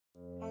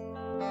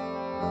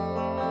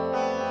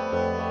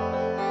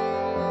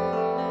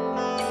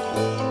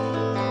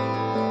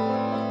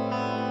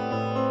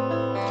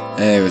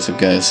Hey, what's up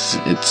guys,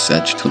 it's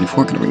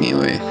H24 gonna bring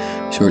you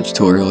a short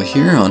tutorial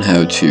here on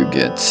how to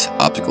get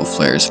optical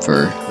flares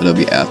for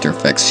Adobe After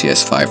Effects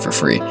CS5 for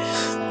free.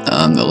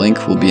 The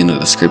link will be in the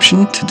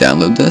description to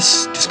download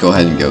this. Just go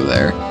ahead and go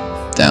there,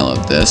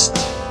 download this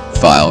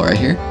file right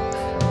here,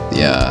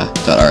 the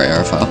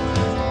 .rar file,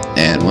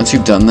 and once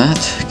you've done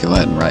that, go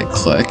ahead and right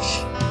click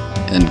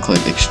and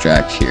click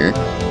extract here,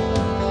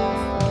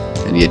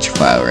 and you get your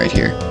file right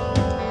here.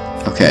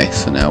 Okay,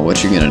 so now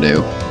what you're gonna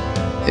do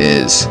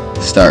is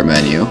Start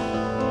menu,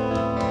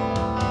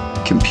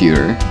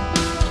 Computer,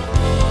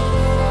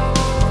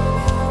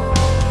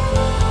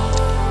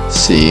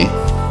 C.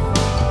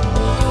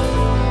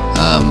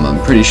 I'm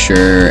pretty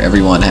sure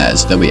everyone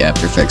has Adobe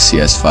After Effects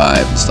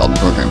CS5 installed in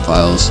program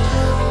files,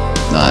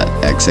 not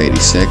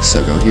x86,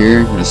 so go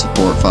here, go to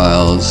support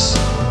files,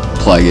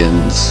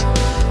 plugins.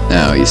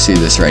 Now you see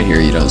this right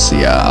here, you don't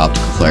see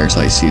optical flares,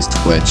 all you see is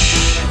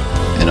Twitch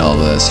and all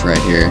this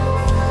right here.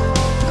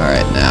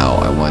 Alright, now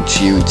I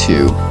want you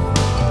to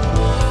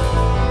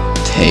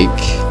take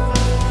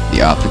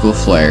the optical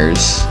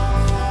flares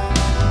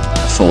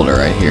folder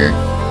right here,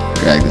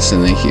 drag this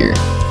into here.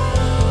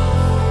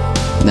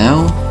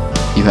 Now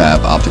you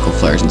have optical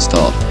flares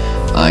installed.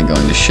 I'm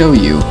going to show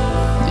you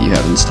that you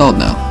have it installed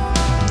now.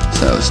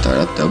 So start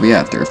up Adobe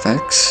After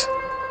Effects.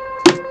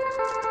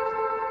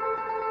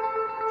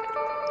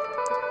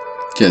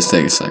 Just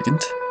take a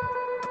second.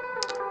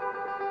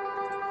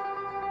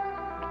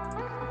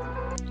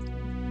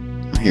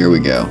 Here we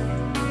go.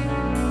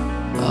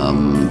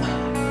 I'm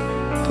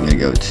gonna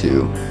go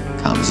to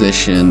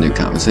composition, new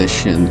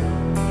composition,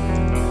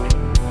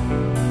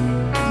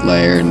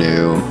 layer,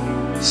 new,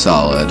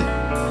 solid.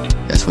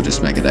 Guess we'll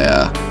just make it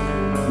a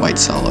white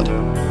solid.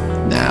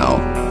 Now,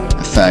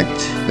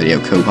 effect, video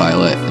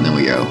copilot, and then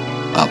we go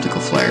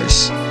optical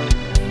flares.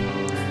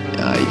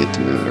 You get to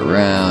move it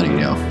around,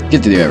 you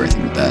get to do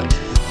everything with that.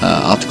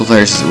 Optical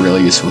flares is a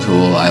really useful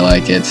tool. I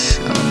like it,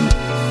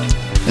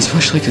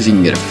 especially because you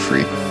can get it for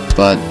free.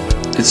 But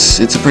it's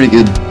a pretty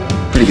good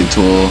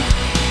tool.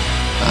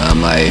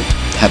 I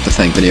have to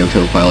thank Video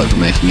Copilot for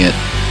making it,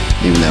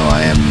 even though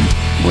I am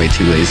way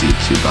too lazy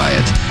to buy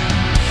it.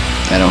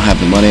 I don't have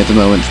the money at the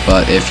moment,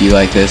 but if you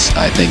like this,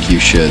 I think you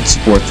should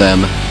support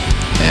them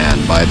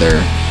and buy their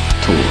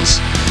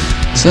tools.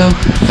 So,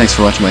 thanks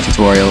for watching my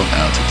tutorial.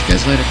 I'll talk to you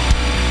guys later.